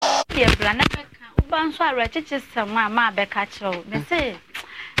de blana beka uban so arecheche sama ma beka chiro me say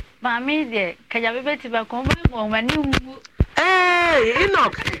mami de kaya bebeti ba ko mo mani wu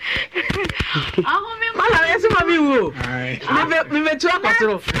Enoch. Mala yesi mami wo. Me tu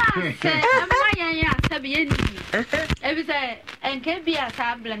akotoro. Ama ya sabi yeni. Ebi say enke bia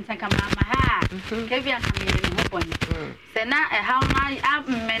sa blend san kama ma ha. Ke bia kama yeni ho boni. Se na how my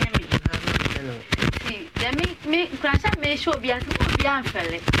many me. See, me krasha me show bia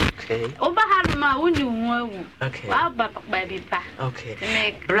fele. Okay. Oba ha ma wuni wu. Okay. Wa ba bi pa. Okay.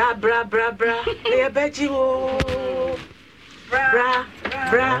 Bra. Le beji wo. Bra.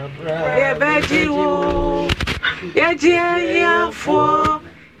 Le beji wo. Yeji yafo.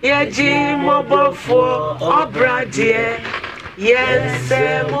 Yeji mobofo. Obra die.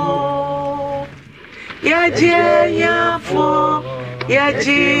 Yensemo. Yeji yafo.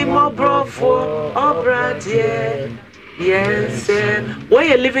 Yeji mobofo. Obra die. Yes, why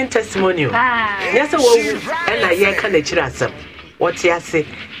a living testimony? Yes, and I hear can the what you say?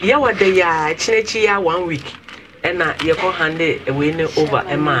 Ya what they are, Chinechi 1 week, and you can hand it a winner over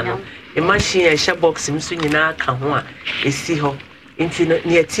a man. A machine, a shop box, him soon in our Kahua, a see her into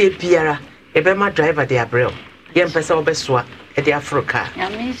near Tia Piera, a Bema driver, the Abril. Young person Beswa, at the Africa.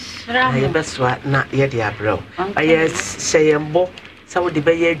 Beswa, not yet the Abril. I yes, say, and bo, so the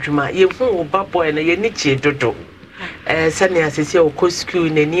Bay Druma, you fool, Babo, and a Yenichi Dodo. Sanya sisi o school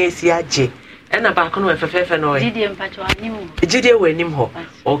na ni esi age na ba ko no efefe no Gidie mpacho anim Gidie we nim ho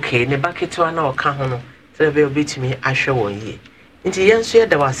okay ne baketo na o ka ho no se be obetumi ahwe won yi nti yenso ye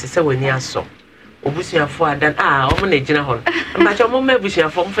da wasese wani aso obusuafo adan omo na gina ho mpacho omo ma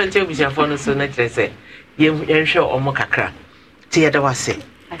busuafo mfente obusuafo no so na kire se yenhwe omo kakra ti ye da wase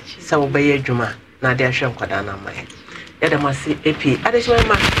se wo be ye adwuma na de ahwe nkwada na mai ye da mase epi adehwe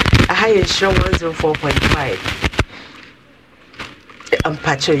ma aha ye show 104.5 I'm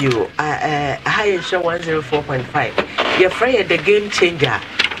patching you. I show 104.5. Your friend the game changer.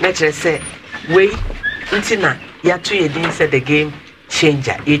 Naturally say, wait, Intina, ya two ye didn't say the game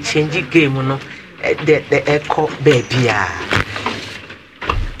changer. You change the game, no, the echo baby.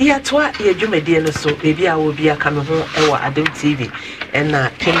 Ya twa ye do me dear so baby I will be a coming home our Adam TV and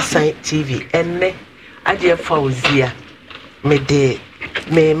Pinside TV and me I dear Fauzia me de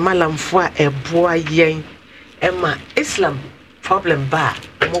me malam fwa e boy yen Emma Islam problem ba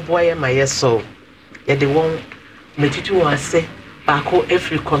mo boy my yeso ye de won metutu wan se baako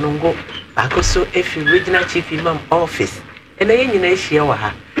every konongo baako so every regional chief imam office ena ye nyina ehia wa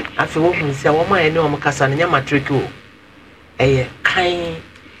ha afi wo hu se wo ma ye ne o mkasa na nya matric o eye kan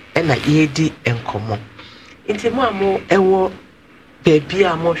ena ye di enkomo nti mo amo ewo baby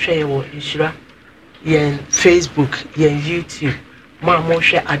a mo hwe wo insura yen Facebook yen YouTube mo amo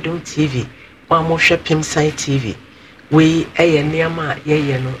hwe Adom TV mo amo hwe Pimside TV we niama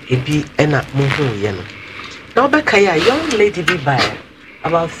ye no ebi ena muhu ye no na obeka ya young lady be by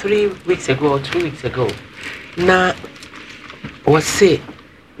about 3 weeks ago or 2 weeks ago na was say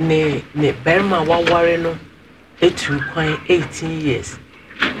ne berma wa ware no etu kwan 18 years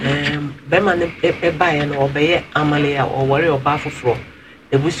berma ne by no obeye amale ya o ware oba foforo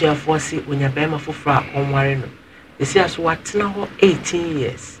ebusuafo si onya berma foforo a onware no esi aso watena ho 18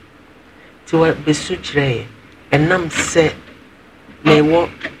 years ti wa besu kire and nam say me wo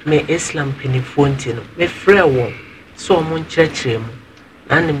me Islam pinifonti no me frɛ wo so mo nkyerɛkyerɛ mu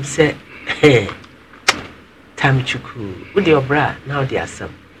na nim say tamchuku wo de obra na wo de asam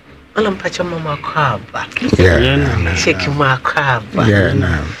alam pacha mama kwaba check ma kwaba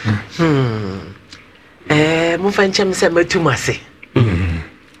mo fanchem say matumase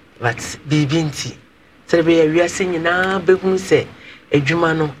but bibinti sɛ be wiase nyina behu sɛ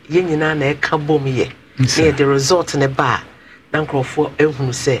adwuma no ye nyina na ɛka bom ye near the result in a bar, Uncle for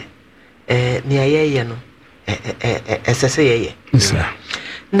everyone say, near ye no, as I say,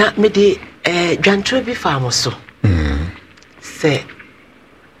 not me the John Trebi farmer so say,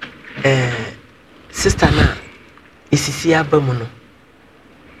 sister na is Sia Bermono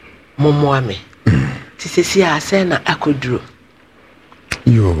Momoame. Tia Sena I could draw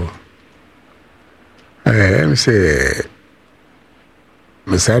you. I say,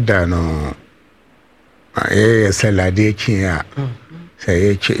 Masada no. Salade chia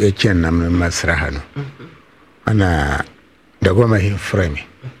say nam masraha no ana da goma hin frame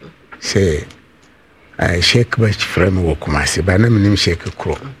say shake batch frame wo kumase ba na minim shake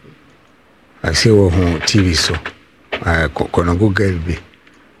kro I say wo hu TV so kono go galbi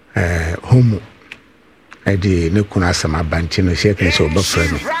homo adi ne kuna sama banti no shake so ba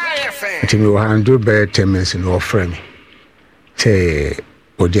frame ntimi wo handle be 10 minutes no frame say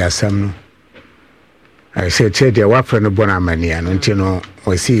odi asam no I said there wa friend bona mania no ntino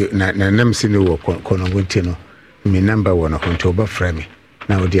o si na nam si no kono ntino mi number 1 ho nto ba frɛ me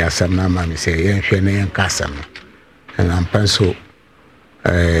na odi asam na ma me sɛ yɛn hwɛ na yɛn kasam no na mpanso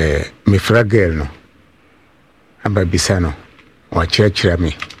me fra girl no aba bisa no wa kyerɛkyerɛ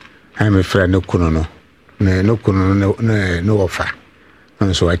me ana me fra no kuno no na no kuno no ofa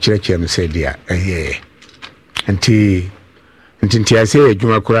nso wa kyerɛkyerɛ me sɛ dia nti ase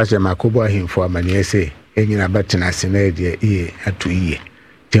adwuma kora sɛ makobo ahemfo amane ese enyina batena sene de iye atu iye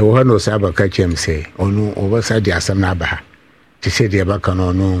te wo no sa baka kyem sɛ onu obasa de asam na aba ha te sɛ de baka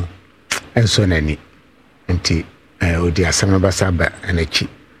no no enso nani nti odi asam na basa ba anachi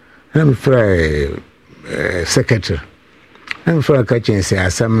na me fra secretary na me fra ka kyem sɛ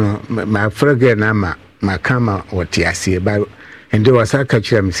asam no ma fra ge na ma kama woti ase ba ende wasa ka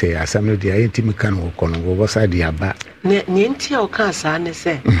kyerɛ me sɛ asam no de ayenti me kan wo kono wo basa de aba ne nti o ka sa ne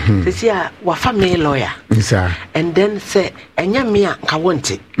se se a wa family lawyer nsa and then say enya me a ka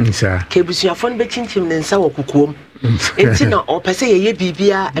wonte nsa ke busuafo no be chinchim ne nsa wo kukuom enti na o pese ye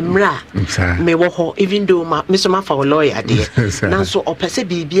bibia emra me wo ho even though me so ma fa lawyer de na so o pese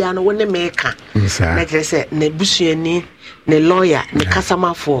bibia no woni me ka na kire se ne busuani ne lawyer ne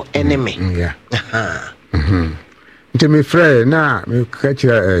kasamafo enemy nti me frɛ na me ka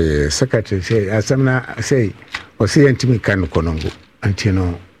kyerɛ secretary say asam na say o se yentimi kan konongo anti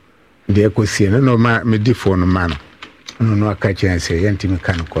no de ekosie no ma me di phone ma no aka kyerɛ say yentimi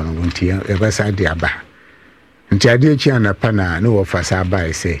kan konongo nti e ba sa de aba nti ade chi anapa na no wo fa sa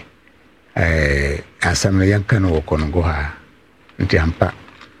ba say asam na yanka no konongo ha nti ampa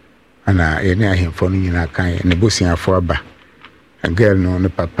ana ene ahemfo no nyina kan ne bosiafo aba girl no ne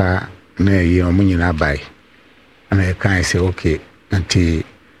papa na yi o nyina bai ana e kan say okay nti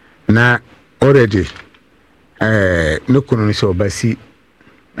na already no kuno so basi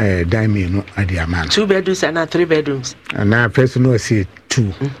dime no ade amana 2 bedrooms and 3 bedrooms na first no see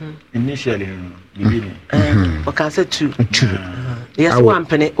 2 initially beginning o can say 2 yes one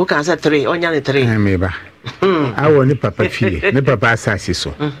penny o can say 3 onya ne 3 me ba awo ni papa fie ne papa asase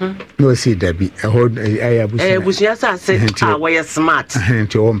so no see dabi busu asase we smart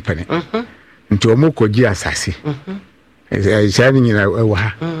nti o mpene nti o mokoji asase shani nyina ewa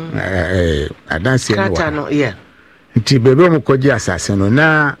ha adanse no kata no yeah nti bebe mokoji asase no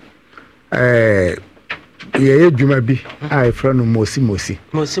na ye djuma bi ai fra no mosi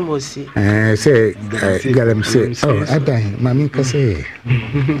say galam say oh adan mami ka say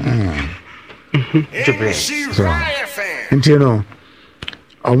nti no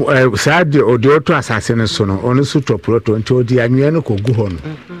saade odi oto asase no so no onu so toproto nti odi anwea no kogu ho no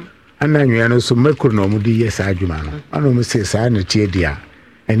ana nwea no so mekuru no mudi yes adwuma no ana mo se saa na tie dia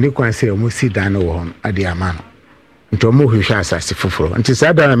eni kwan se mo si dan no wo ho ade ama no nti mo hwehwe asase foforo nti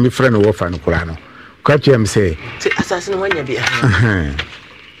saa da na me frɛ no wo fa no kura no ka kyem se asase no wanya bia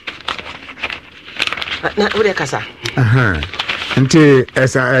na uri kasa nti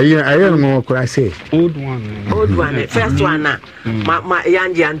esa ayi no kura se old one first one na ma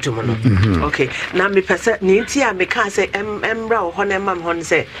yanji antum no okay na me pese ni nti a me ka se emra ho na mam ho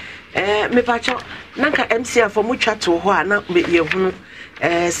se me pacho nanka MC afo mu twa to ho a na ye hunu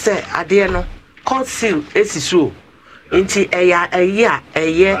se ade no court seal esiso nti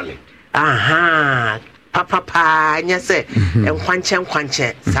eye aha papa nya se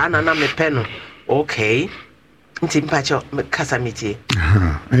enkwanche saa na me pe no okay nti mpacho kasa miti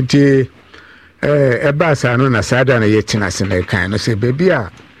nti eba sa no na sada na yetina se na kan no se bebi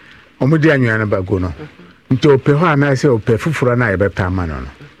a omudi anwea na bago no nti ope ho ana se ope fufuro na ebeta ma no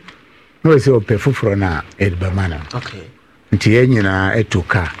no se ope fufuro na edba ma no okay nti yenyina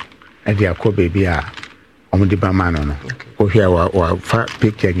etuka ade akọ bebi a omudi ba ma no o hia wa fa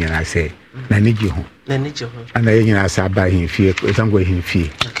picture nyina se na niji ho ana yenyina sa ba himfie esango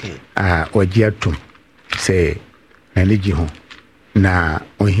himfie okay oji atum se na niji ho na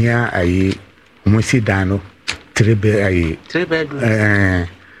ohia ayi musi dano 3 bedrooms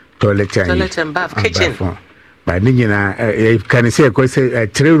toilet and bath kitchen ba ni nyina kan say ko say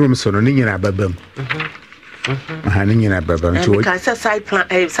 3 rooms no ni nyina babam ni nyina babam to kan say side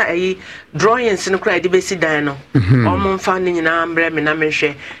plan say drawings no kra de be si dan no o mo fa ni nyina ambre me na me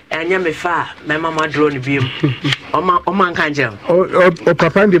hwe anya me fa me mama draw no biem o man kan je o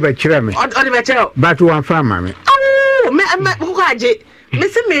papa ndi ba kira me o de be kira but one fa ma me me ko aje me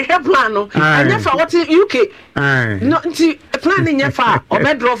se me hwe plan no anya fa what UK no nti plan ni nya fa o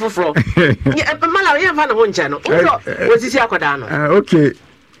be draw foforo mala ye fa na ho ncha no o sisi akoda no okay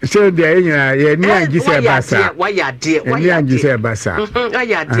so the ye ni anji se basa why ya de ni anji se basa why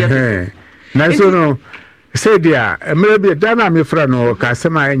ya de na so no said dia maybe dana me fra no ka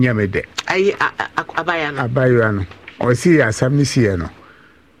sema anya me de ai abaya no o si asam ni si no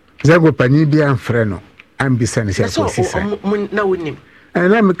zago pani bi an fra no an bisa ne se ko sisa na wonim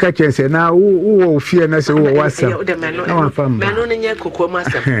na me ka chense na wo fie na se wo wasam na wa fam mano ne nya kokko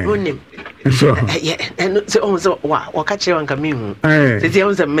masam wonim so so wa ka chere wanka mi hu se se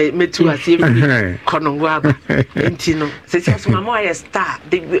on se metu ase konongo aba entino se se so mama ya star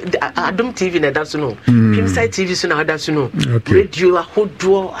Adom TV na da so no Pimside TV so na da so no radio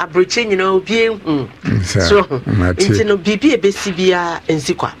ahodo abroche nyina obi hu so entino bibi ebesi bia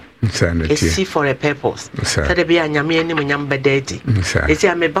ensikwa see for a purpose that be anyame ani munyam bededi esi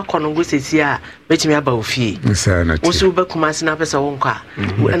a me ba konongo sesi a betimi aba ofie wo so ba kuma se na pesa wo nkwa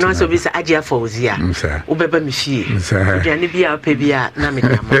na so bi se agia for ozia wo beba me fie aduane bia pa bia na me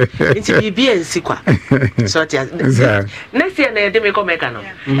dama nti bibi ensi kwa so tia next year na yede me come meka no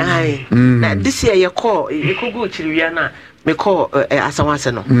ai na this year ye call ekugu chiriwia na me call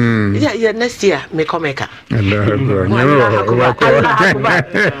asawase no yeah next year me come meka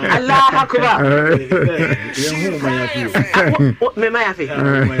Allah akbar me mayafi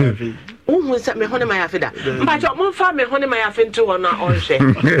uhu sa me hone mayafi da mbacho mo fa me hone mayafi ntu ho na onhwe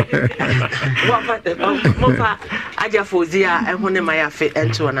mo fa aja fozia e hone mayafi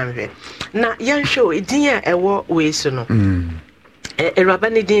ntu ho na mhwe na yan show idin a ewo we so no Eraba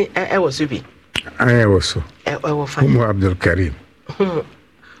ni din ewo so bi ewo so ewo fa Umu Abdul Karim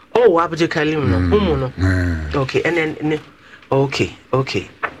oh Abdul Karim no umu no okay and then okay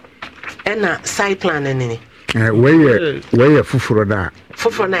and side plan ni where fufuro na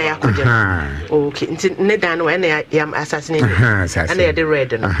ya koja okay nti ne dan no na yam assassinate and they the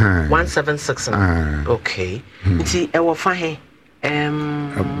red no 176 okay nti e wo fa he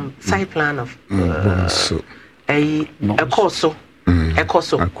side plan of so ekoso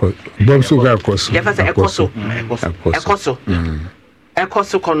bomso ga ekoso ya fa say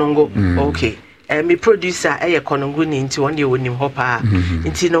ekoso konongo okay me producer konongo ni nti one day wonim hopa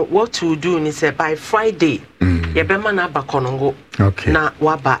nti no what to do ni say by Friday ye be ma na ba konongo na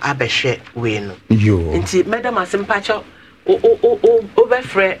waba abehwe we no nti madam asempacho o be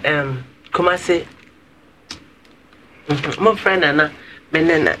frɛ komase mo friend na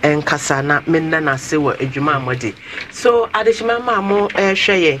menena enkasa na menena se wo adwuma amode so adehima ma mo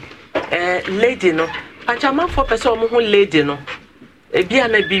hwɛ ye lady no pachama for person mo ho lady no ebia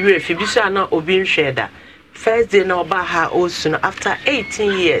na biwe fi bi sha na obi nhweda first day na oba ha osuno after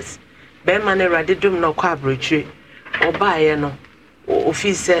 18 years be man erade dum na kwa abrochire oba ye no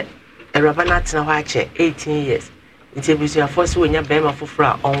office eraba na tena ho ache 18 years nti ebusu afose wonya be ma foforo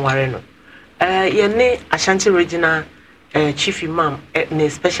a onware no ye ne Ashanti Regional chief imam ne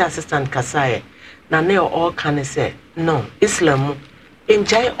special assistant Kasaye na ne all can say no Islam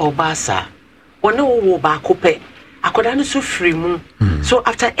enjai obasa wona wo ba kope akoda no so free mu so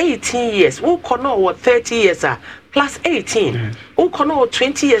after 18 years wo kono what 30 years plus 18 wo kono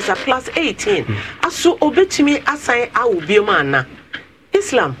 20 years plus 18 aso obetimi asan awubiom ana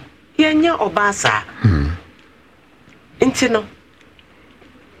Islam yenya obasa intino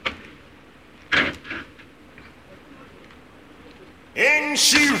in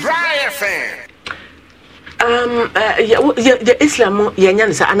Shiraya fan the Islam yenya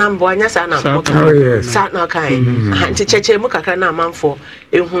nsa anambo anya sa na sa na kai anti cheche mu kakra na amanfo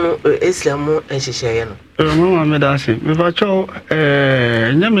ehunu Islam enhyehyeye no mama me da se me fa cho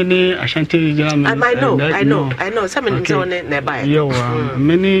nyame ni Ashanti Regional I know some in zone nearby yawa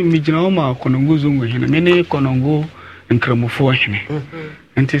me ni mi gina o ma konongo zongo hene me ni konongo nkramofo hene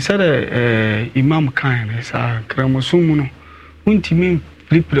nti sare imam kan sa nkramosumu no untimi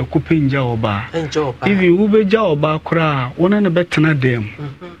prepare kupenja oba even wo beja oba kura wona ne betena dem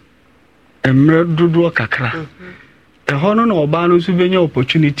emre dodo kakra hono na oba no so benya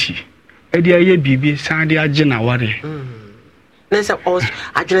opportunity e dia ye bibi san dia age na ware nesa os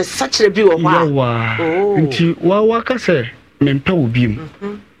adwene sachere bi wo wa nti wa ka se mempa obim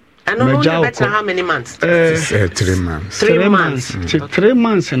and no better how many months 3 months 3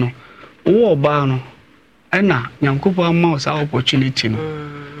 months no wo oba no ena nyankopo ama osa opportunity no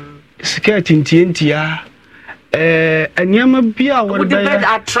skirt ntientia anyama bia wo be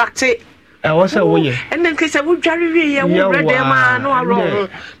attracted was a way and then kisa wo dware wie ye wo brede ma no aro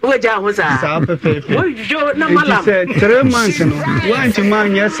wo ja ho sa wo jo na mala 3 months no want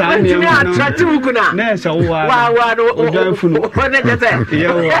man ya sa ne no attracted wo kuna na sa wa no no na kasa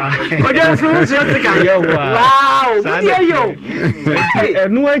yawa o jo funu so tika wow wo yo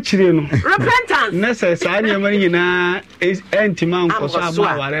no akire no repentance na sa ne man nyina enti man koso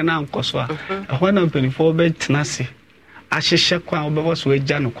aba ware na nkoso a ho na mpanifo be tenase ahyehye kwa obebo so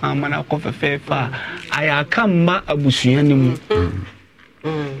agya no kwa mana akofefefa aya kama abusua ni mu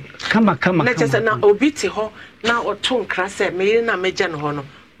kama na chese na obi ti ho na oto nkra se me na megya no ho no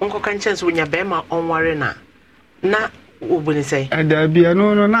onko kan chance wonya be ma onware na obuni sei ada bia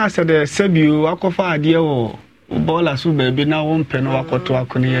no na ase de sabio akofa ade wo bola so baabi na wo mpe no akoto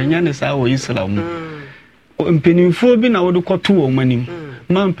akone yanya ne sa wo Islam mpenimfo bi na wo de koto wo manim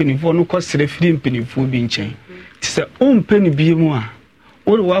ma mpenimfo no kosere firi mpenimfo bi nchen tise o mpeni bi mu a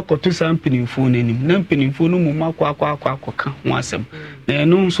wo wakoto sa mpenimfo nanim na mpenimfo no mu makwa ka ho asem na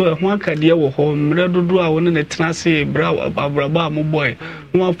eno nso e ho akade wo ho mre dodo a wo ne tenase bra abraba mo boy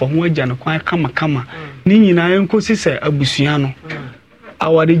ho afa ho agya no kwan kama ni nyina enkosi se abusua no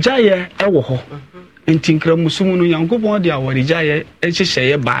awaregyaye e wo ho ntinkra musumu no yankopon de awaregyaye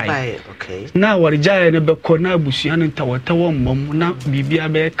ehyehyeye bae okay na awaregyaye ne beko na abusua no ntawatawo mmom na bibia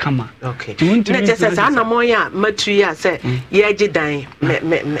be kama okay na just say na moya matu ya say ye gidan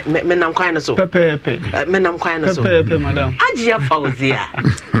me nam kwan no so pepe me nam kwan no so pepe madam Ajia Fauzia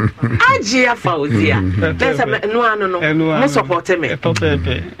let's no ano no mo support me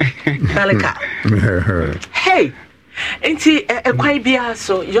pepe Talika hey enti kwai bia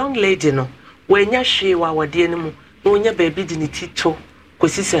so young lady no wenya hwe wa wade ne mu no nya baby di ni tito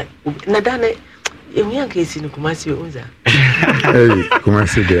kosi se na dane ewia ka esi ni kumasi onza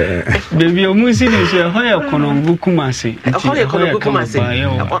kumasi de baby o musi ni se hoya konongu kumasi hoya konongu kumasi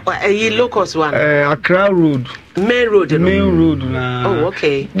e locus one Accra road main road na oh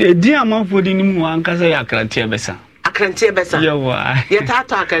okay di amafo di ni mu ankasa ya Akrantie besa yawa ya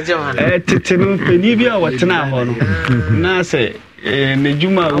tato akaje wa tete no peni bia wotena ho no na se ne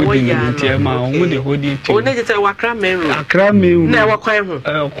juma wodi ntia ma omo de hodi ti o ne jete wakra menu na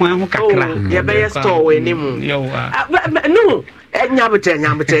wakwan ho kakra ya be store we ni mu yawa no nyabutre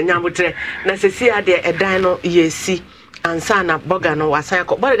na sesi ade edan no yesi ansa na boga no wasan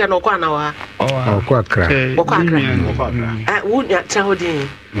ko boga no kwa na wa kwa akra wo nya tra hodi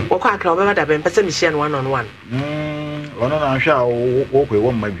wo kwa akra obeba da be pese mi share no one on one ono na hwa wo kwe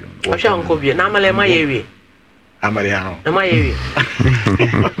wo mabio wo hwa nko bi na amale ma yewie amale ha na ma yewie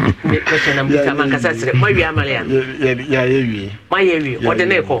me ko na mbuta man kasa sire ma yewie amale ya yewie ma yewie wo de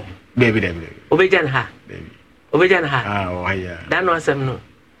na ko baby obejan ha o haya dan no asem no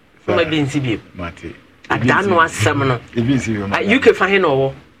ma bi nsi bi mate dan no asem no bi nsi bi you can find no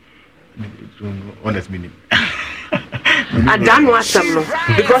wo honest meaning dan no asem no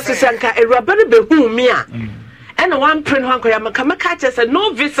because sanka ewraba ne behu mi a and one print one koya maka say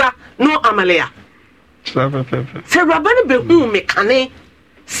no visa no amalia say rabani behu me kane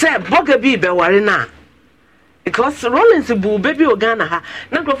say boga bi be ware na because Rollins bu baby Ghana ha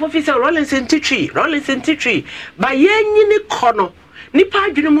na grofo fi say Rollins in titri ba yenyi ni kono nipa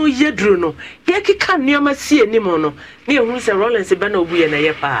adwene mu yedru no ye keka nioma sie ni mo no na ehunu say Rollins be na obu ye na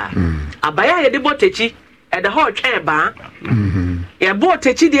ye pa abaya ye de botechi e de ho twen ba ya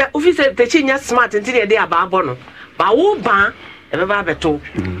botechi de officer techi nya smart ntine de aba abo no ba wo ba e be ba beto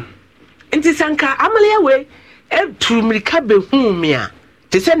nti sanka amalia we e turumrika behu mi a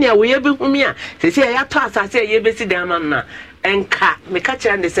te se ne we ye behu mi a te se ya to asase ye besi dan man na enka me ka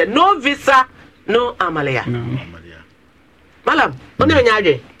kira ne se no visa no amalia malam oni nya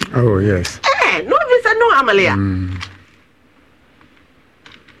adwe oh yes no visa no amalia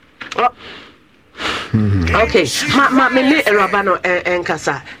okay ma me le eraba no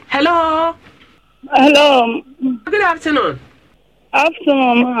enkasa hello good afternoon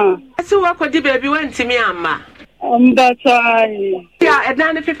ma so wa kwadi baby wantimi amma mbatai ya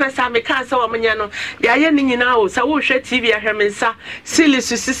edan fifa sa me kan sa wo mnya no ya ye ni nyina o sa wo hwe tv ahwemensa silis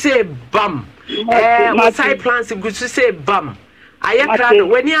sise bam wo sai plans gusu se bam ayekra no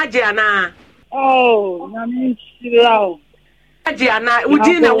wani age ana na mi sirao age ana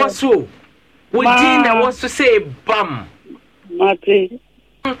udi na woso se bam mate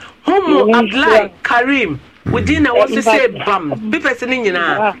homo Abdullah Karim within a was to say bam be person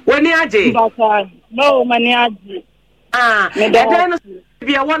nyina wani age no mani age then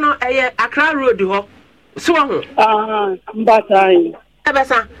be a one Accra road ho so ho mbatai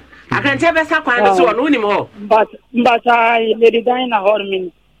ebesa akante ebesa kwan so no nim ho mbatai Lady Diana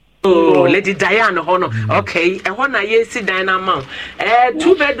Hormin Lady Diana ho no okay e ho na yesi Diana ma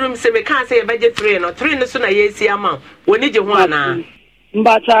 2 bedroom se me kan say budget 3 no 3 no so na yesi ama woni je ho ana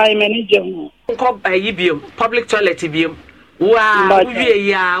mbatai manage ho nko ayi public toilet biom wa wie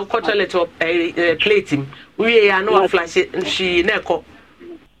ya ko toilet plate wie ya no flash she na ko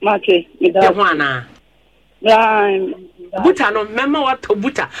mate me da ho ana buta no mema wa to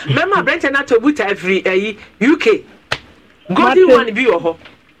buta mema branch na to buta every UK godi one bi ho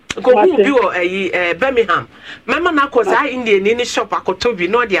Go who be a Birmingham. Mama na cause I Indian in shop akotobi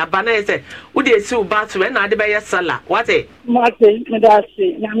no dia bana say wo dey see bath when na de be sala. What eh? Mate, me da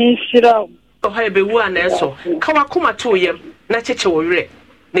se. Na me shira. Oh ha be wu ana so. Ka wa koma to yem na cheche wo were.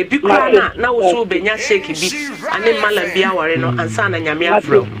 Na bi kura na wo so benya shake bi ane malam bi aware no ansa na nyame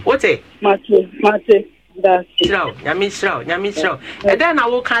afro. What eh? Mate. Da se. Shira, nyame shira. E den na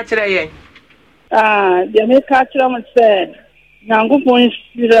wo ka kire yen. De me ka kira mo se Nyankopon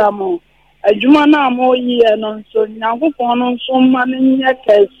shira mo. Adwuma na mo yi e no so Nyankopon no so ma ne nye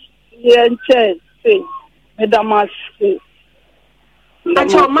kese nche se. Me da ma se.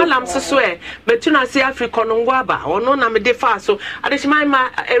 Acho malam so betuna se Africa no ngwaba ono na me de fa so adeshima ma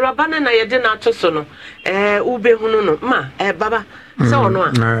erabana na ye de na to so no ube hunu no ma baba se ono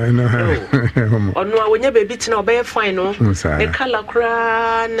a ono a wonya be bitina obey fine no e kala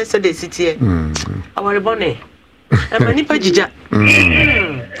kra na se de sitie aware bone mani pagija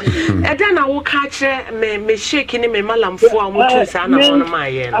eda na wo ka kire me shake ni me malam fo a mo tu sa na ono ma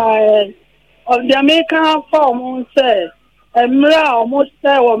ye no of the American form say Emra almost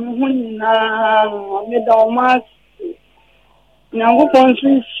say wo me na me da ma Nyankopon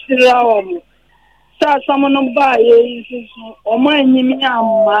shira wo mo sa someone ba ye so o ma nyimi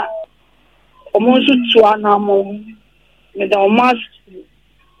amma o mo so tua na mo me da ma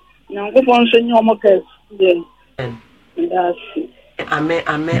Nyankopon so nyi o mo ka ye Amen.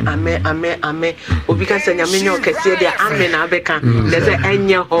 Obi ka se nyame nyo kese dia amen abeka. Deze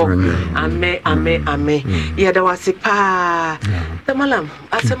enye ho. Amen. Ya da wase pa. The malam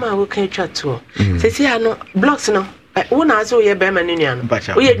asema wo kan twa to. Sesi ano blocks no. Wo na aso ye be manu nia no.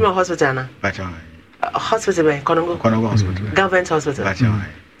 Wo ye djuma hospital na. Hospital be Konongo hospital. Government hospital.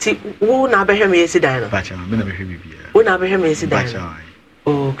 Ti wo na be hwem yesi dan no. Me na be hwem bibia. Wo na be hwem yesi dan.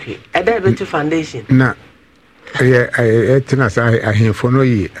 Okay. Eda be to foundation. Na tina sa ahemfo no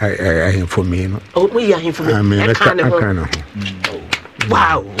yi ahemfo me no we ahemfo me aka no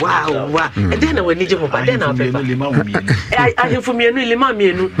wow and then when you go back then ahemfo me no lima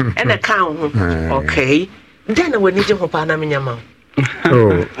me no e na ka ho okay then when you go pa na me nyama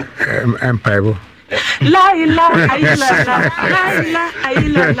oh empire La ilaha illallah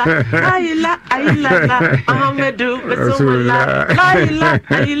Muhammadu Rasulullah La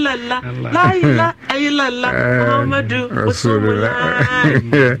ilaha illallah Muhammadu Rasulullah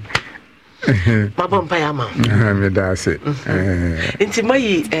Baba mpayama me da se enti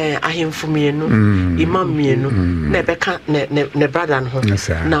mayi ahemfo mienu imam mienu na beka ne brother no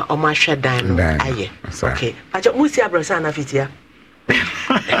na o ma hwe dan no aye okay aja musi abrasa na fitia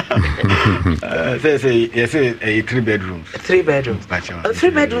say 3 bedrooms. 3 bedrooms.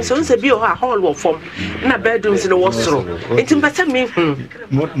 3 bedrooms. So say be a hall or form. Na bedrooms in the washroom. It's better me.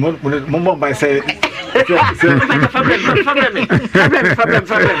 Mom by say.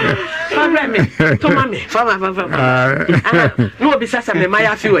 Problem. No be sasa me my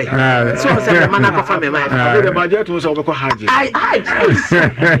afiwe. So say me mana ko fa me my. The budget was over ko haji.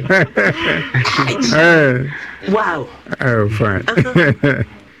 Wow. Oh, fine.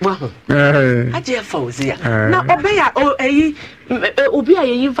 Wow. Aje Fauzia. Na obeya obi a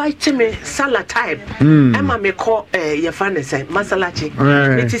ye invite me salad type. Emma me call your fan say masalachi.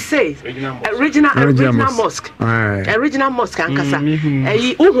 It is say original mosque. Original mosque ankasa.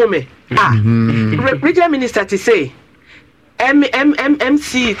 Uhume. Regional minister to say.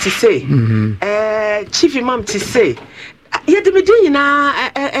 MC to say. Chief imam to say. Ye de me din na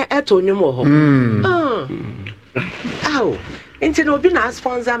eto nyumo ho. Ow. Into no be na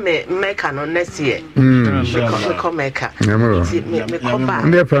sponsor me Mecca no next year. Me come Mecca. Me come back.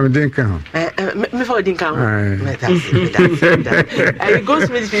 Me from Dinka. Me for Dinka. I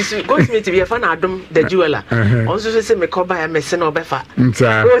Goldsmith be a fan Adam the jeweler. Also say me come by me se no befa.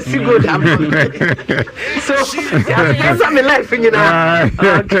 Oh see good am. So that's my life you know.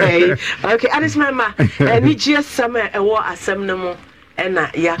 Okay. And it's mama ni just summer e wo asem no mo e na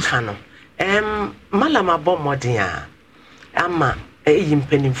ya ka no. Malama bomodin a ama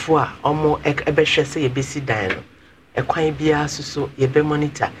yimpanimfo a omo ebehwe se yebesi dan no ekwan bia so yebe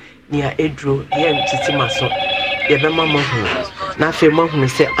monitor nia edro ye ntiti maso yebe mama hu na afi mahunu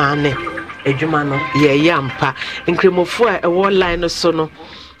se ane adwuma no ye yampa nkremofo a ewo line no so no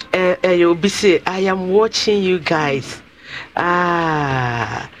you be say I am watching you guys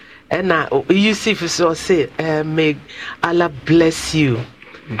and Yusuf so say may Allah bless you.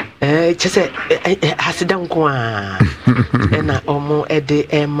 Just hasidan kwa na omo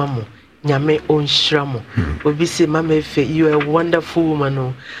ede mamu nyame onhiramo obi say mama efe you are a wonderful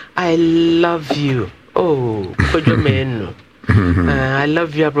woman. I love you. Oh kojomen I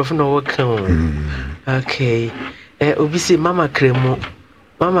love you bro no work. Okay obi say mama kremo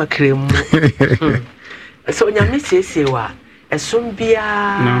mama kremu so nyame siesie wa esum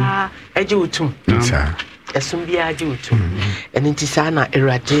bia eje utum esum bia eje utum eni ti sa na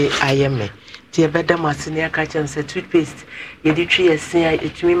erade ayeme ti ebeda masene aka chense toothpaste ye di twi esen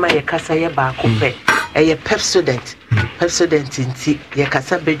etumi ma ye kasa ye ba akopɛ eye Pepsodent nti ye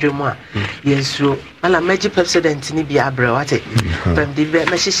kasa bedwemu a ye nsuo ala magi Pepsodent ni bia abre wate pam di be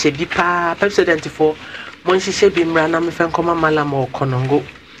me hyehyɛ bi pa Pepsodent for mon hyehyɛ bi mra na me fen koma mala ma okonongo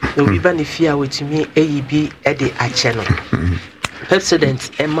no bi ba ne fia wetumi eyi bi e de ache no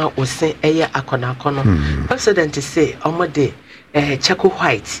Pepsodent ema osen eye akona Pepsodent say omode Chaco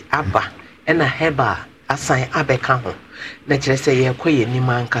White aba ena heba asan abeka ho na kire say ye koye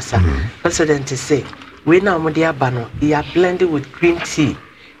nima nkasa Pepsodent say we na omode aba no ya blended with green tea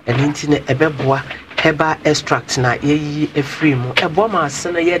and into ebeboa herbal extract na ye efri mu ebo ma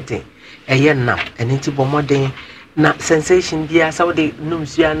asena ye den eye nam and into bomoden na sensation bia sa wode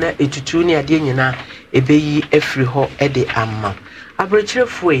numsua na etutu ne ade nyina ebeyi efri ho ede amma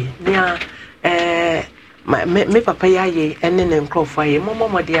abrechirefue nia me papa yaye ene ne nkrofo aye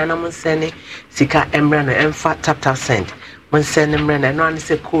momomode anam nsene sika emra no emfa tap send mon send emra na no an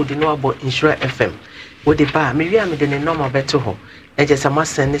se code no abo insure fm wode ba me wi amede ne normal beto ho eje sama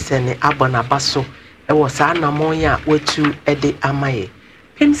send abona baso e wo sa anamon ya watu ede amaye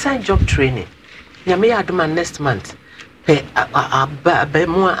inside job training nyame ya aduma next month pe aba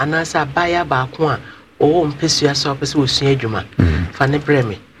mu anasa baya ba ko a o mpesua so pese osua adwuma fa ne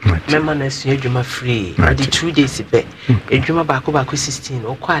breme memma na sua adwuma free adi 2 days pe adwuma ba ko 16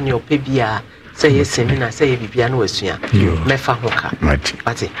 o kwa ne ope bia say yes seminar say bibia na wasua mefa ho ka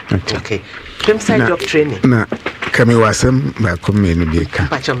ati okay inside job training na kami wasem ba ko menu bi ka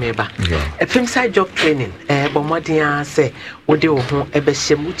pacho meba inside job training bomodin say wode wo ho ebe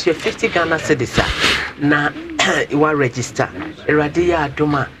hyemutu 50 Ghana cedis na iwa register erade ya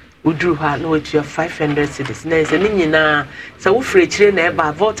adoma udru ha na wetu 500 cedis na ese nyina sa wo free chire na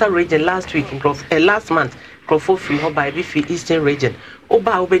eba Volta region last week last month crofo free ho by bi free eastern region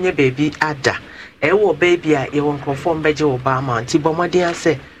oba obenye baby ada ewo baby a ye won crofo mbeje oba ma nti bomodin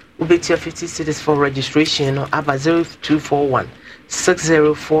say ubetia 50 cedis for registration no aba 0241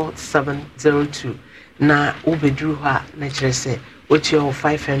 604702 na ubedru ha na kire say wetu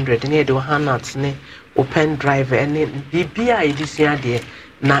 500 na de hanouts ne open drive and bibia edisua de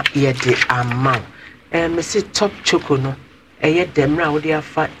na ye de amount me say top choco no eye demra wo de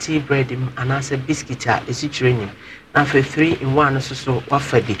afa tea bread anase biscuit a esikyire nim na for 3 in 1 so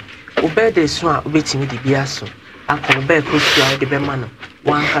wafadi obede so a obetimi de bia so akọ be kotua de be ma no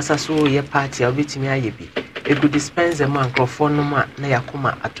wan kasa so ye party a obetimi aye bi egu dispenser man microphone no ma na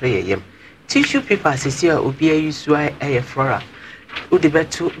yakoma atoyeyem tissue paper sisi a obi ayusu aye flora udi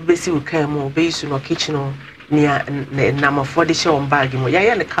betu besi ukamo be use no kitchen no nia na mafode she on bag mo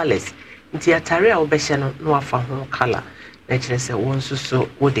ya ne colors nti atare a wo be she no no afa ho color na kire se won so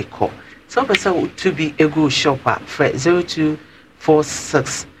wo de call so person to be a good shopper for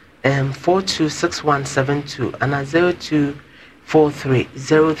 0246 426172 and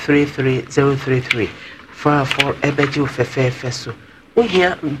 0243033033 for ebeji ofefe so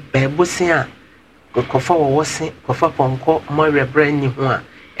ohia bebosin a kofa wo wose kofa ponko mo rebrand ni ho a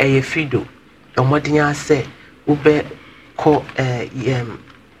eye fido omodin ase ube ko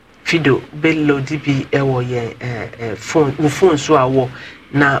fido be load bi ewo ye phone so awo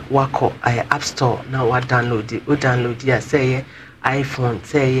na wako app store na wa download ya say iPhone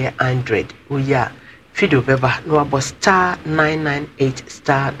say Android o ya fido beba na wa star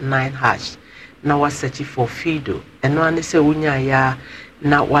 998 *9# na wa search for fido eno ane se unya ya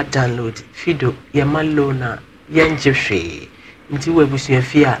na wa download fido ye malo na yenje hwe nti we busu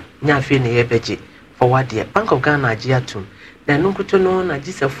fi a nya fi ne ye beje forward ye Bank of Ghana agiatum na nunkuto no na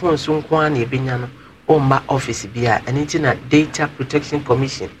gisa phone so nko na ebenya no o ma office bia enti na Data Protection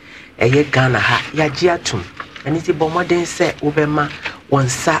Commission eye Ghana ha ya agiatum enti bomodin se obema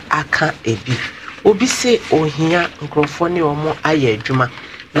wonsa aka ebi obi se ohia nkrofo ne omo aye adwuma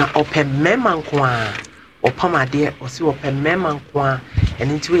na opemema nko a opamade o se opemema nko a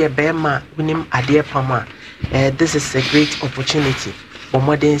enti we bema unim ade pama this is a great opportunity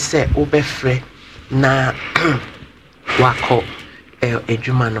bomodin se obefre na wako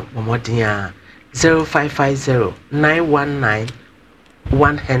adwuma no bomodin a 0550 919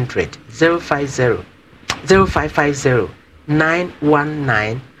 100 0550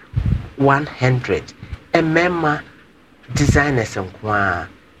 919 100 emema designers nkwa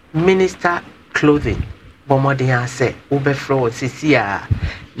minister clothing bomodin ase obefro osisia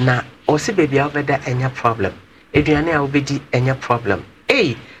na osi baby obeda enya problem eduane a obedi enya problem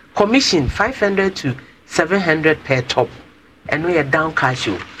commission 500 to 700 per top ɛno yɛ down cash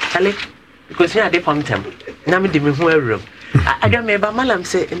o ale because you are the pamtem na me de me ho awuram adwa me ba malam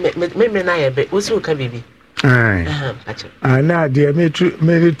sɛ me na yɛ be wo so ka bibi na deɛ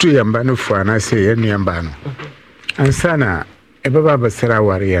meretu yɛmba no fo anaasɛ yɛnnuamba no ansa na ɛbɛba bɛsra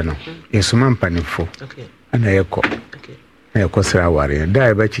awareɛ no yɛsoma mpanimfo ana yɛkɔ na yɛkɔ sra awareɛ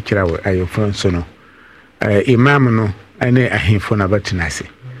da yɛbɛkyekyere ayɛfo nso no imam no ɛne ahemfo no bɛtena ase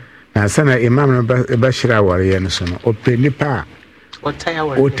na ansa na imam no bɛhyerɛ awareɛ no so no ɔpɛ nipa a ɔtae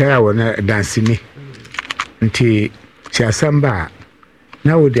awɔ no danseni nti sɛ asɛm ba a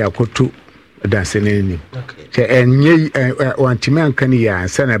na wode akɔto danseni anim sɛ ɛnyɛ wantimi anka no yɛ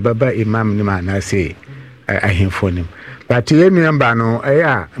ansa na ɛbɛba imam no mu anaasɛ ahemfo no mu but yɛnnuamba no ɛyɛ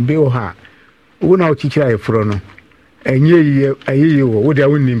a bi wɔ ha wo na wokyekyere ayɛforo no ɛnyɛ ayɛyɛ wɔ wode a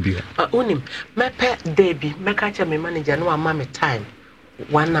wonnim bi wonim mɛpɛ da bi mɛka kyɛ me manager no wama me time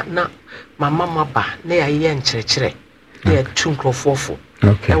wana na mama maba na yɛayɛ nkyerɛkyerɛ na yɛtu nkurɔfoɔ fo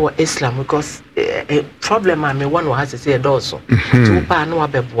ɛwɔ Islam because problem a mewɔ no wɔ ha sɛ sɛ yɛdɔɔso nti wobaa na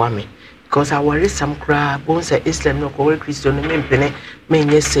wabɛboa me because awɔre sam koraa bohu sɛ Islam no kɔwɔre Kristo no mempene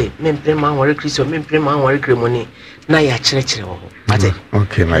menyɛ se mempene ma awɔre Kristo mempene ma awɔre kremoni na yɛakyerɛkyerɛ wɔ hɔ mate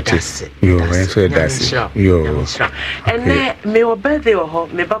okay mate yo ɛnso ɛdase yo ɛnɛ mewɔ birthday wɔ hɔ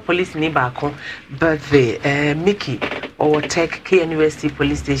meba police ni baako birthday Mickey ɔwɔ Tech KNUST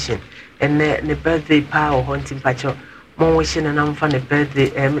police station ɛnɛ ne birthday paa wɔ hɔ nti mpakyɛ mɔnwɔhyɛ no na mfa ne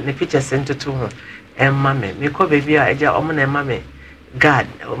birthday ne picture sent to ho ɛmma me mekɔ baabi a ɛgya ɔmo na ɛma me God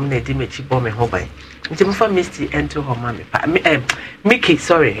ɔmo na ɛdi m'akyi bɔ me ho ban nti mfa Misty ɛnto hɔ ma me pa Mickey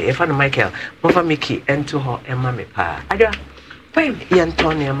sorry yɛfa no Michael mfa Mickey ɛnto hɔ ɛma me paa adwa fine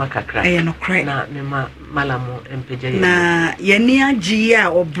yɛntɔ nneɛma kakra ɛyɛ no korɛ na mema malamu mpagya yɛ na yɛni agye a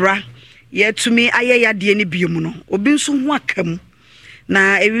ɔbra yɛtumi ayɛ yadeɛ ne biom no obi nso ho aka mu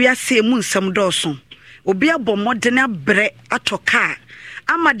na ewiase mu nsɛm dɔɔso obi abɔ mmɔden abrɛ atɔ kaa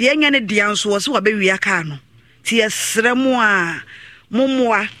ama deɛ nyɛ ne deɛ nso wɔ so wabɛwia kaa no ti yɛsrɛ mu a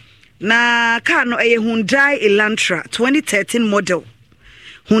mommoa na kaa no ɛyɛ Hyundai Elantra 2013 model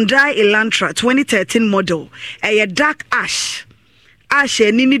Hyundai Elantra 2013 model ɛyɛ dark ash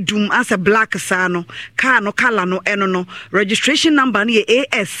ani ni dum as a black saa no car no color no eno no registration number no yɛ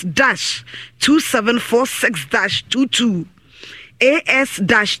AS-2746-22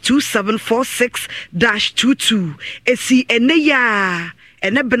 AS-2746-22 esi ene ya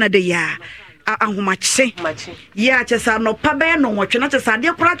ene benade ya ahomache ya chesa no pa be no nwotwe na chesa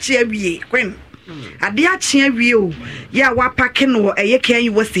ade kora che awie kwen ade a che awie o ya wa pake no eye kan yi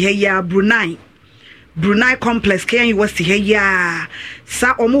wasi ha ya Brunei complex kan yi wasi ha ya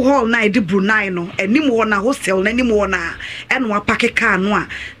sa omo hall na ede Brunei no enim wo na hostel na enim wo na eno wa pake car no a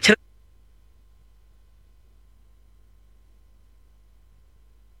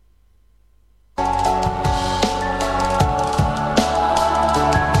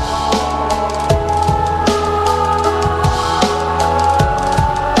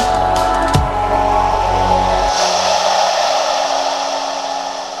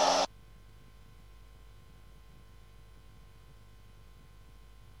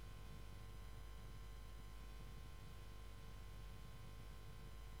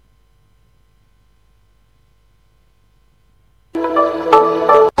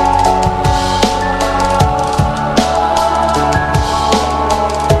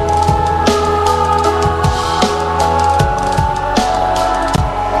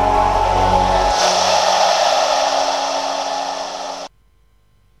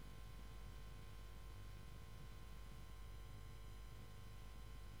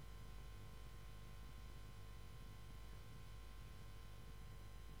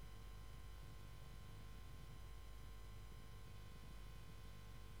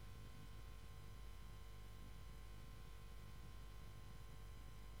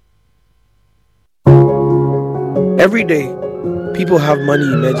Every day, people have money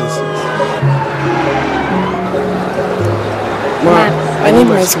emergencies. Mom, I need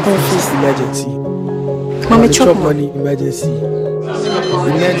my school fees. Emergency. Mommy, chop money emergency.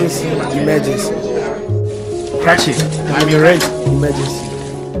 Emergency. Catch it. I'm your rent emergency.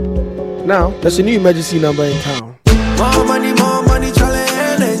 Now, there's a new emergency number in town. More money, challenge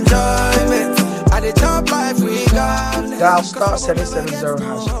and enjoyment. At the top life we got. Dial star 770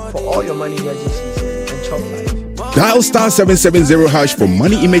 hash for all your money emergencies and chop life. Dial star 770 hash for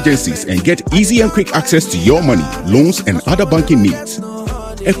money emergencies and get easy and quick access to your money, loans, and other banking needs.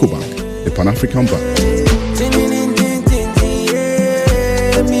 EcoBank, the Pan-African Bank.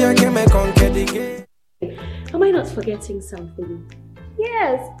 Am I not forgetting something?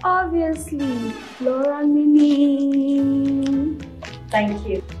 Yes, obviously. Laura Mini. Thank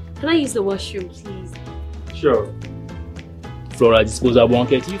you. Can I use the washroom, please? Sure. Flora disposable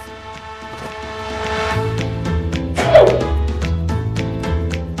handkerchief.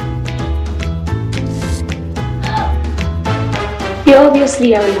 You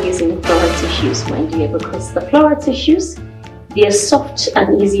obviously are using Flora tissues, my dear, because the Flora tissues, they are soft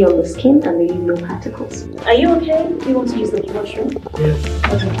and easy on the skin and they leave no particles. Are you okay? Do you want to use the washroom? Yes.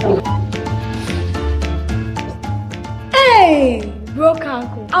 Okay. Hey, broke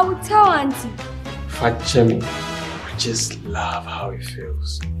uncle. I will tell auntie. Fat Jimmy, I just love how it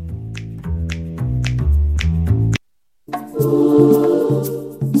feels.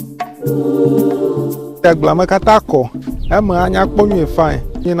 Glama katako. Ama anya kponye fine.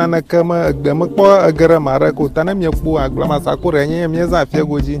 Nyina na kama agdama kpo agara mara ko tanam yakpu aglama sakura nye mieza afia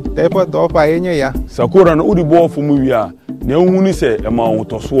goji. Tepo do fa yenye ya. Sakura na udi bo fu mu wia. Na ehunu se e ma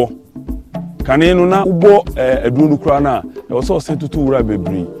wotoso. Kane no na ubo edunu kura na e wo so setutu wura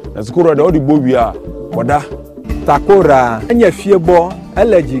bebri. Na sakura da odi bo wia koda. Sakura anya fie bo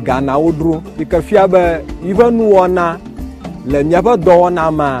allergy ga na wodru. Ikafia ba even wona le nyaba do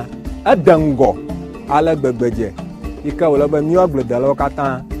na ma adango ala gbegbeje. Ika wala ba mi agble dalo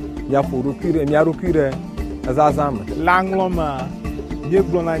katan ya furukire mi arukire azazam langloma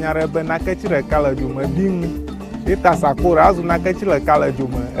yeglo na nyare be na kachire kala juma ding ita Sakura azu na kachire kala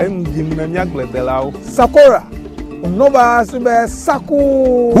juma jim na mi agble delao Sakura Noba sibe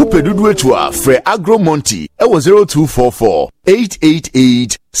saku Upedudu etua Fre Agro Monty ewo 0244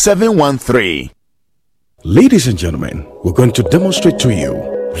 888 713. Ladies and gentlemen, we're going to demonstrate to you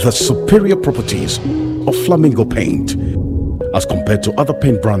the superior properties of Flamingo paint. As compared to other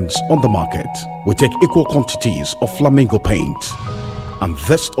paint brands on the market, we take equal quantities of Flamingo paint and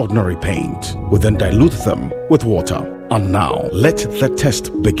this ordinary paint. We then dilute them with water. And now, let the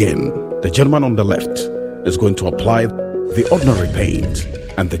test begin. The gentleman on the left is going to apply the ordinary paint,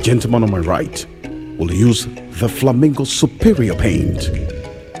 and the gentleman on my right will use the Flamingo superior paint.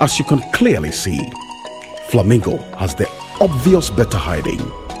 As you can clearly see, Flamingo has the obvious better hiding.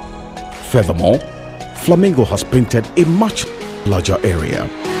 Furthermore, Flamingo has painted a much larger area.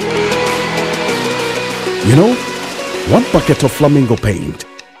 You know, one bucket of Flamingo paint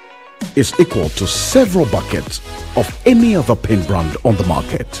is equal to several buckets of any other paint brand on the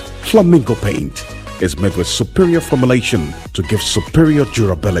market. Flamingo paint is made with superior formulation to give superior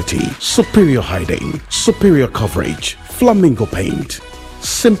durability, superior hiding, superior coverage. Flamingo paint,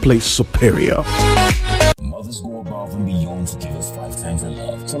 simply superior. Mothers go above and beyond to give us 5 times the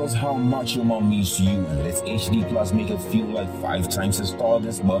love. Tell us how much your mom means to you, and let's HD Plus make it feel like 5 times the star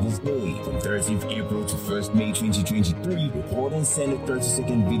this Mother's Day. From 30th April to 1st May 2023, record and send a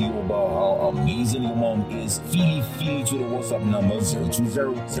 30-second video about how amazing your mom is. Feel it to the WhatsApp number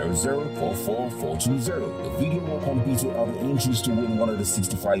 020-0044-420. The video will compete with other entries to win one of the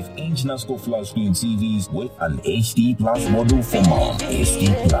 65-inch NASCO flat screen TVs with an HD Plus model for mom.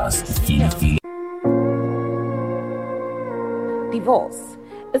 HD Plus, feel it. Divorce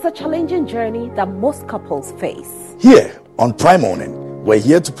is a challenging journey that most couples face. Here on Prime Morning, we're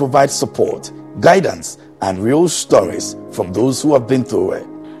here to provide support, guidance, and real stories from those who have been through it.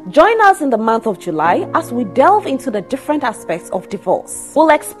 Join us in the month of July as we delve into the different aspects of divorce.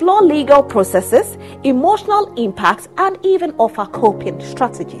 We'll explore legal processes, emotional impact, and even offer coping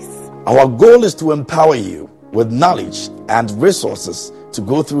strategies. Our goal is to empower you with knowledge and resources to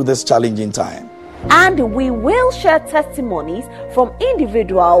go through this challenging time. And we will share testimonies from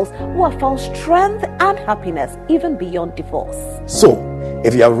individuals who have found strength and happiness even beyond divorce. So,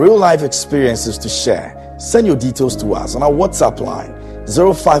 if you have real life experiences to share, send your details to us on our WhatsApp line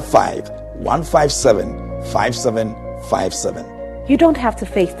 055-157-5757. You don't have to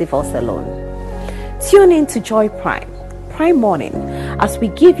face divorce alone. Tune in to Joy Prime Morning, as we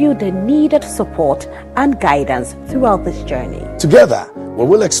give you the needed support and guidance throughout this journey. Together, we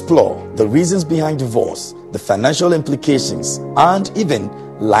will explore the reasons behind divorce, the financial implications, and even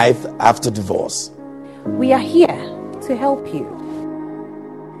life after divorce. We are here to help you.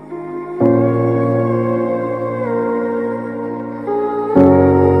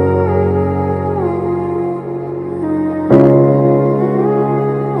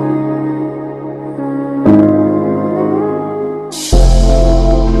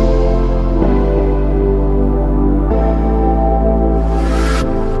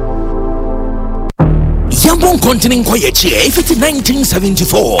 Continent Koyechi, if it's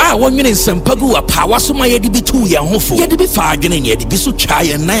 1974, I want you in Sampagu, a power so my edibi 2 year hofo, Yedibi Fagan and Yedibi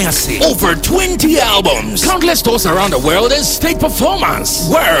Suchai and Nayasi. Over 20 albums, countless tours around the world, and state performance.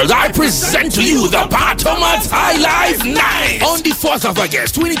 World, I present to you the Patomat High Life Night on the 4th of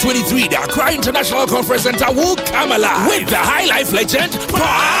August 2023. The Accra International Conference Center will come alive with the High Life legend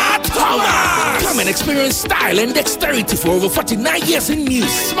Pat Power! Come and experience style and dexterity for over 49 years in music.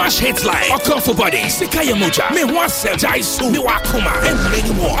 Smash hits like Okon for Body, Sikaya Moja, Mewase, Jaisu, Miwakuma, and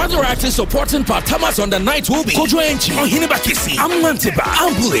many more. Other artists supporting Patamas on the night will be Kojo Enchi, Ohinibakisi, Amantiba,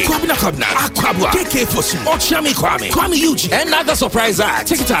 Ambule, Kwabna Kwabna, Akwabwa, KK Fosu, Ochami Kwame, Kwame Yuji, and other surprise acts.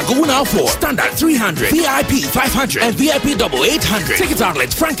 Tickets are going out for Standard 300, VIP 500, and VIP Double 800. Ticket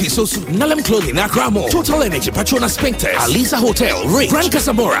outlets Frankie Sosu, Nalem Clothing, Akramo, Total Energy, Patronas Sphincters, Alisa Hotel, Ray, Grand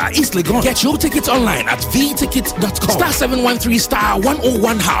Casamora, East Legon. Get your tickets online at vtickets.com.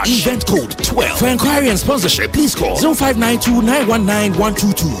 *713*101# event code 12. For inquiry and sponsorship, please call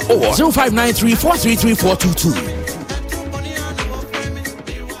 0592-919-122 or 0593-433-422.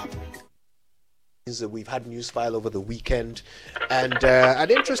 We've had news file over the weekend, and an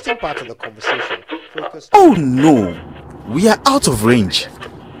interesting part of the conversation focused. Oh no, we are out of range.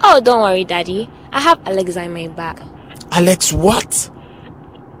 Oh, don't worry, Daddy. I have Alexa in my bag. Alex, what?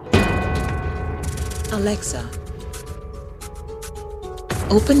 Alexa,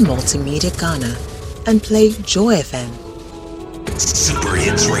 open Multimedia Ghana and play Joy FM. Super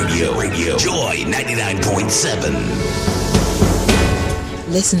Hits Radio, Joy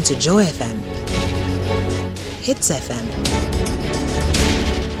 99.7. Listen to Joy FM, Hits FM,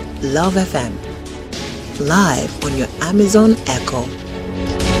 Love FM, live on your Amazon Echo.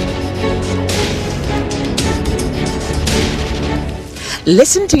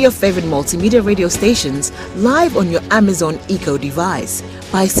 Listen to your favorite multimedia radio stations live on your Amazon Echo device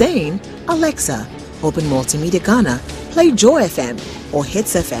by saying, Alexa, open Multimedia Ghana, play Joy FM or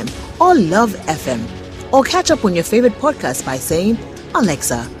Hits FM or Love FM. Or catch up on your favorite podcast by saying,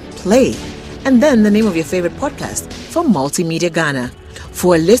 Alexa, play, and then the name of your favorite podcast from Multimedia Ghana.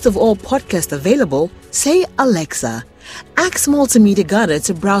 For a list of all podcasts available, say Alexa. Ask Multimedia Ghana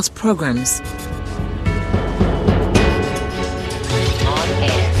to browse programs.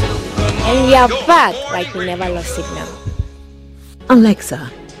 And we are back like we never lost signal. Alexa,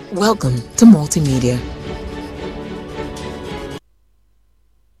 welcome to Multimedia.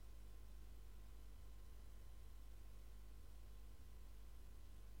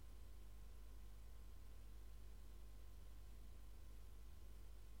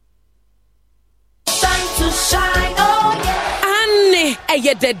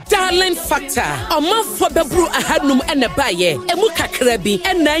 The darling factor. Oma for bebru ahadnum ene baye. Emu kakra bi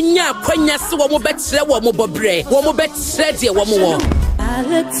ena nya kwanya se wo mo betre wo mo bobre. Wo mo betre de wo mo wo. I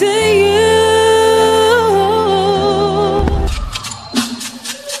look to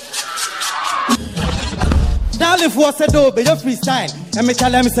you. Darling for said do be your freestyle. And me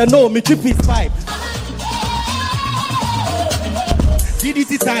tell him say no, me trip is vibe.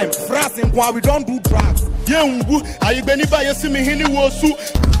 DDT time, frazzing while we don't do drugs. Yengu, are you beni by your simi hini wosu?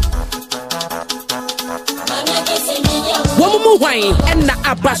 Womu wine and na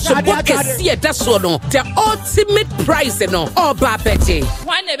abasho boke siye daso no. The ultimate prize no. Oba bete.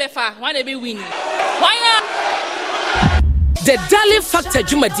 One nebefa, one nebe winning. Why? The Darling Factor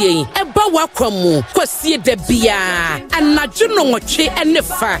Jumadie, Eba Wakwamu, Kwasie de Bia, and Najuno Moche and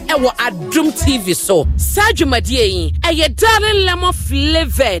Nefa, Ewa Adum TV so. Sajumadie, a Darling Lemon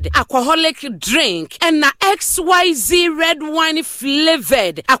flavored alcoholic drink, and na XYZ red wine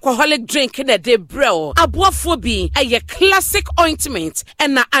flavored alcoholic drink in a de bro. Abuafobi, a classic ointment,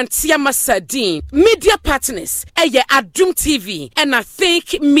 and na Antiama Sardine. Media partners, a Adum TV, and I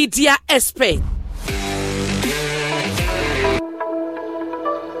think media expert.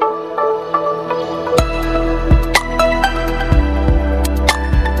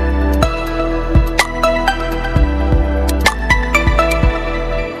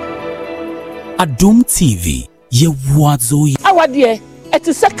 Adum TV, ye wazo ye. Awadie,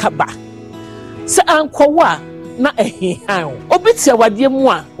 eti se kaba. Se ankowa na ehihan. Obi ti awadie mu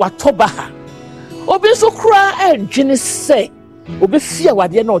a watoba ha. Obi so kura edwene se. Obi fi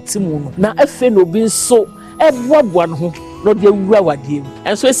awadie na otimu no. Na efe no obi so eboaboa no ho. No de wura awadie mu.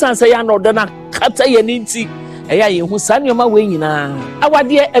 Enso esanse ya na odo na kata ye ni nti. Eya ye hu sa nioma we nyina.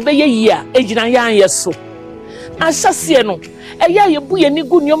 Awadie ebeye yi a ejina yan ye so. Asase no eya ye bu ye ni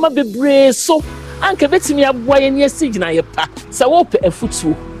gu nioma bebre so anke betimi aboa ye ni asigina ye pa sa wo pe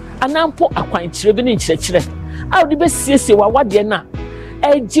afutuo anampo akwankyere bi ni nkyerɛkyerɛ a wo de besiesie wa wade na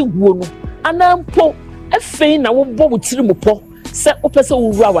agi guo no anampo afei na wo bɔ wo tiri mu pɔ sɛ wo pɛ sɛ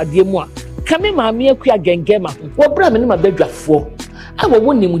wo wura wade mu a kame maame akua gengema ho wo bra me ne mabadwafoɔ a wo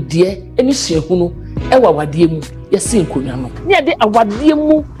wonim de eni suahunu e wa wade mu ye se nkonwa no ne de awade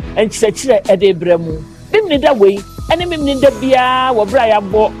mu nkyerɛkyerɛ e de bra mu bimni da wei ene mimni da bia wo bra ya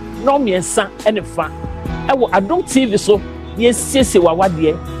bɔ no miensa ene fa e wo Adum TV so ye siesie wa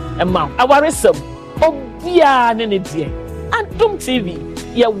wade e ma awaresem obia ne ne de Adum TV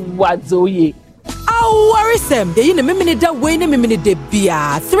ye wazoye. Awarisem, ye ne memene da we ne memene de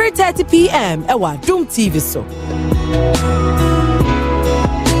bia 3:30 p.m. Ewa Doom TV so.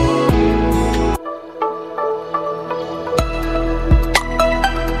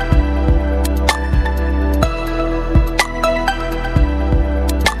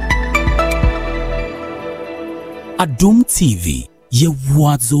 Adum TV, ye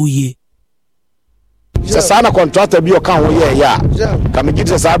wazoye. Sana contractor bi o kan wo ye ya. Ka me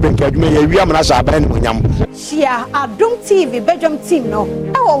gidi sa abin ka adwuma ye wi amana sha aban ne nyam. Shia Adum TV Belgium team no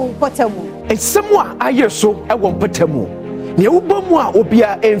e wo Potamu. Ensemu a aye so e wo Potamu. Ne ubomu a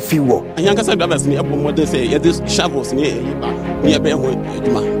obia emfi wo. Anyanka sa drivers ni ebo modern say ye this shovels ni e ba. Ni e be ho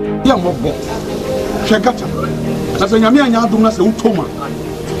adwuma. Ya mo bo. Shekata. Asa nyame anya adum na se utoma.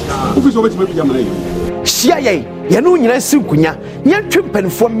 Ofi so betime bi jamana yi. Shia ye no nyina sinkunya. Nya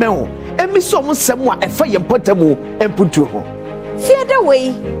twempanfo mɛho. Emiso mo sɛm a ɛfa yɛ Potamu emputu ho. Fiada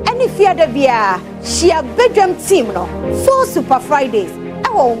way, any fiada via Shia Belgium team no. 4 Super Fridays. E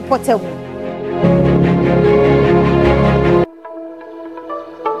wo Potamu.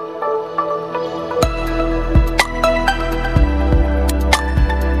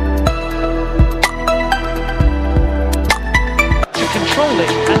 Control it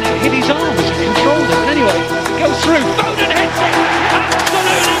and then hit his arms and controlled it. But anyway, it goes through. Foden hits it.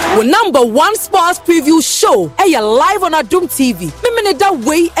 Well, number 1 sports preview show. Hey, live on Adum TV. Mimene da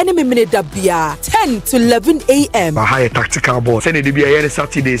way and mimene da bia 10 to 11 a.m. High tactical ball. Send the BIA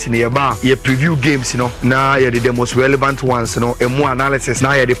Saturdays in your bar. Your preview games, Now you're the most relevant ones, and more analysis.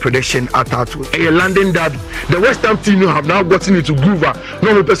 Now you're the prediction at that. Hey, London derby. The West Ham team have now gotten into groove.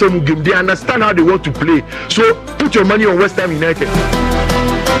 No person who game. They understand how they want to play. So put your money on West Ham United.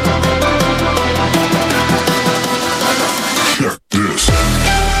 Check this.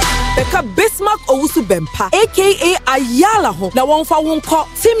 Beka Bismarck Owusu Bempa, aka Ayala ho, na wonfa wonko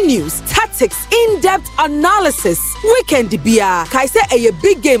team news, tactics, in-depth analysis. Weekend bia, kai say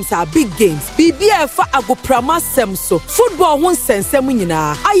big games are big games. Bibia fa agoprama semso. Football won sensem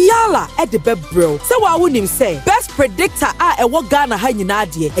nyina. Ayala e de bebro. Se wa wonim say best predictor a ewo Ghana ha nyina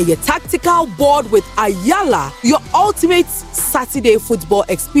de a tactical board with Ayala, your ultimate Saturday football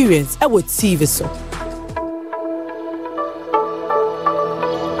experience e with TV so.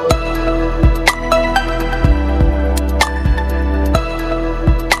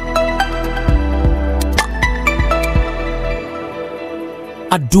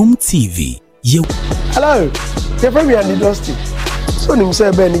 Adum TV. Hello. Your friend and Dusty. So nim say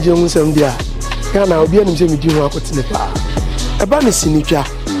be ni je hu sem dia. Ghana obi anim say me di hu akotene pa. E ba me sinitwa.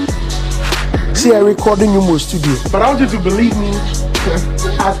 See I recording you more studio. But I want you to believe me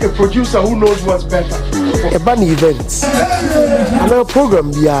as a producer who knows what's better. E ba ni events. Ana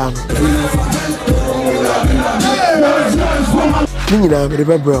program bia. Ni nyina me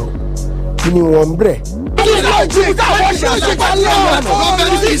be bro. Ni won bre.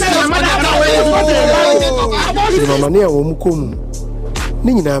 Mama ne wo mu kom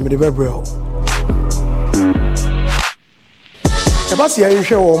ni nyina me de bebrel e ba se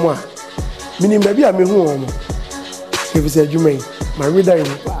ahwe wo mu a minim da bi a me hu wo mu e fi se adwuma yi ma reader yi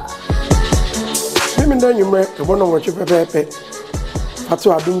me ndan nyumre e bo no wo che pepepe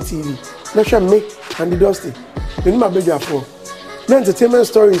ato Adum TV na hwe me and Dusty me ma bedwafo na entertainment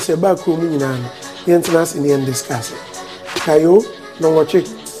stories e ba ko mu nyina no Yentas in the end discuss. Kayo, no watch it,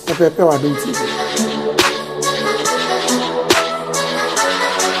 a paper I don't see.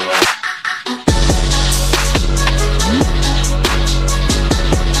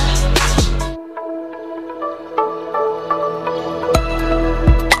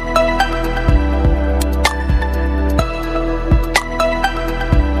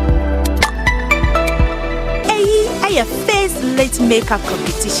 Makeup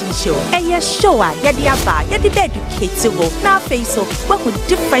competition show. A show yadiaba yadi educatable. Now face so what with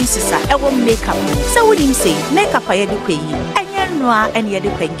differences are our makeup. So what him say makeup yadi kwe and noa and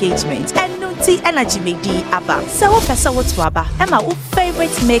yadi engagement and nunti energy made aba. So what person what waba Emma who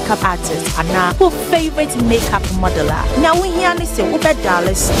favorite makeup artist and now who favorite makeup modeler. Now we hear ni say ube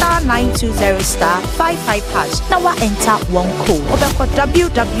 $*920*55#. Now we enter one code. Ube ko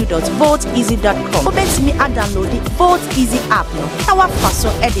www.voteeasy.com. Ube me a download the Vote Easy app. Now we pass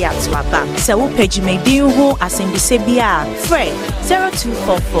on edit to our bank. So we page made you who as in the Sebia Fred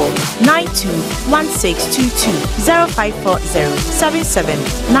 0244-921622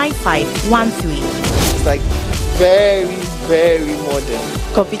 0540-779513. It's like very modern.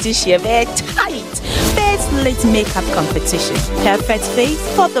 Competition very tight. Best late makeup competition. Perfect face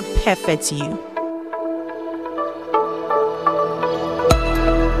for the perfect you.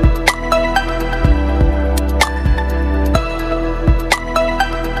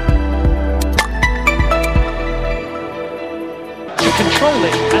 control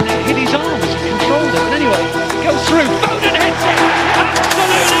it, and it hit his arms and controlled it. And anyway, it goes through. Foden hits it.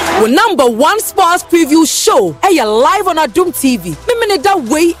 Absolutely. With number one sports preview show, you're live on Adum TV. Miminida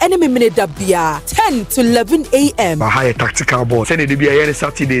way and Miminida Bia, 10 to 11 a.m. Higher tactical board. Send it to be any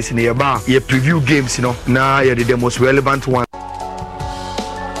Saturdays in your bar. You preview games, Now you're the most relevant one.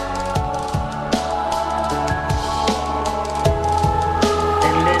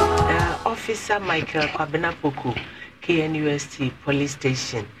 Officer Michael Kwabena Poku, KNUST Police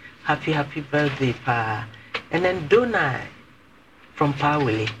Station. Happy birthday, Pa. And then Donna from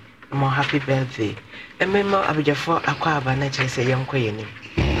Pawili. More happy birthday. And Memo Abijafo Akwaba Nature say young queen.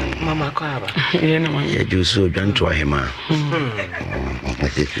 Mama Kwaba. Yeah, you so done to him.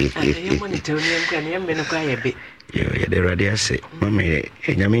 Yeah, the radio say, Mammy,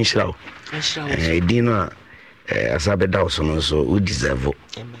 Yamin Shrow. Dina. As I be Dawson, so we deserve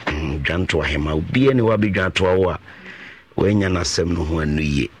John to him. I'll be anywhere be John to our when you're not 7 New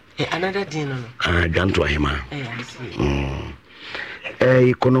Year. Another dinner. John to him.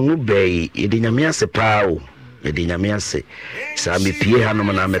 Economy Bay, Edinamia se pao, Edinamia se, Sammy Pierre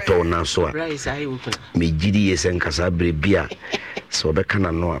Hanomana meto na so. Me GDS and Casabri Bia, so the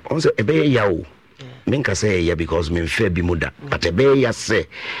canon no. Also, a bay yaw. Minka say ya because me fair be muda, but a bay ya say,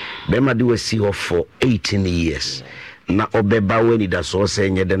 Bema do a see off for 18 years. Na obeba when it does so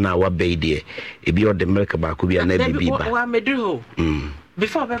saying ya then our baby, it be all the milk about could be an baby.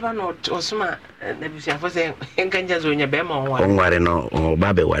 Before Beba not Osma, Nebusia for saying, and can just win your bema or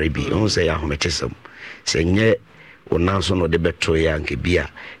Babe worry be, on say Ahometism, saying ye. Onanso no de beto ya nke bia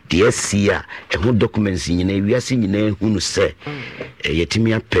de asia ehun documents nyina wiase nyina ehunu se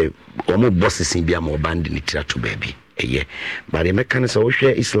yetimi apɛ omo bosses bia ma band ni tirato baabi bare meka ne se wo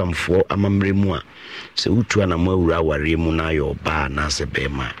hwɛ Islam fo amamre mu a se utu ana ma wura aware mu na yo ba na se be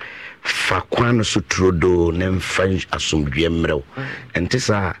ma fa kwan so trodo ne mfa asomdwe mrew ente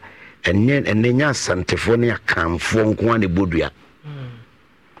sa enya santefo ne akamfo nko ane bodua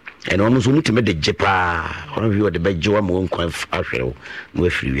and almost ultimate the jepa one of you the bejoa mo nkwan ahwere no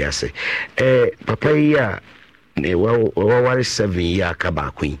afiri wiase papa ya ne wa 7 year ka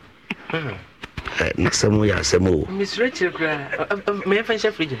ba kwin na samo ya samo Miss Rachel me fan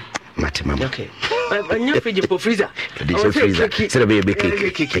chef fridge mate mama okay anya fridge po freezer the freezer say be big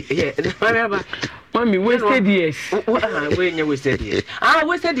cake yeah mommy wasted years we nya wasted years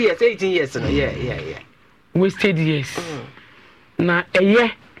wasted years 18 years no yeah wasted years na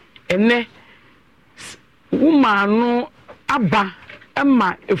ene woman aba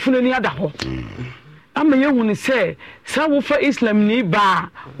ama efunani ada ho ama yehu ni se sa wo fa Islam ni ba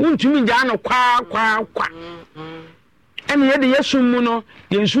wontumi gya no kwa ene ye de yesum mu no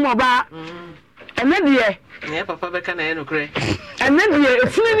ye nsum oba ene de papa beka na ye no kre ene de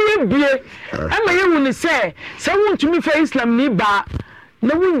efunani ebie ama yehu ni se sa wontumi fa Islam ni ba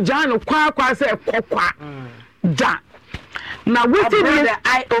na wongya no kwa se kokwa ja na we see the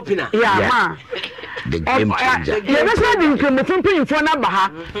eye opener ma the game changer yeah that's why the company for na ba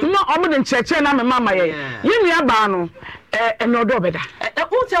ha no omo de ncheche na me mama ye ni aba no enodo beda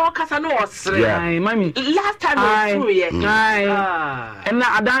who say okasa no osre ai mami last time we through ye na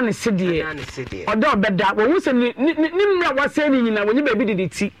adane sidie odo beda wo se ni mra wase ni nyina wo nyi ba bi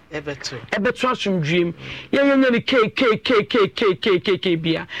diditi ebeto asomdwem ye ni k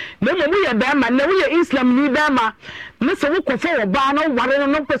bia na mo ye ba ma na wo ye Islam ni ba ma na se wo kofo wo ba na ware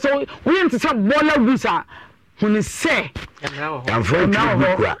no pese wo ye ntisa bola visa huni se am from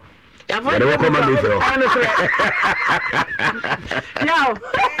Bukura Now,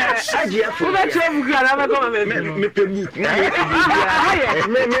 Ajia, who let you go? Me pebu.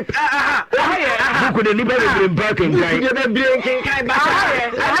 Could anybody bring back and drinking?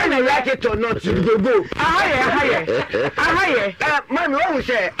 I know racket or not to go. Mammy always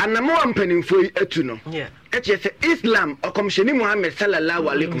say, and I'm more penning for you to know. Yeah. Islam or Commissioner Muhammad sallallahu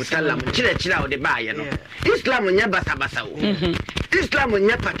alaihi wasallam chira de ba ye no Islam nya basa Islam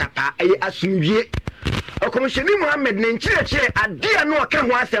nya patapa ay asumdie o Commissioner Muhammad ne chira ade no ka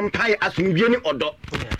ho asem pai asumdie ni odo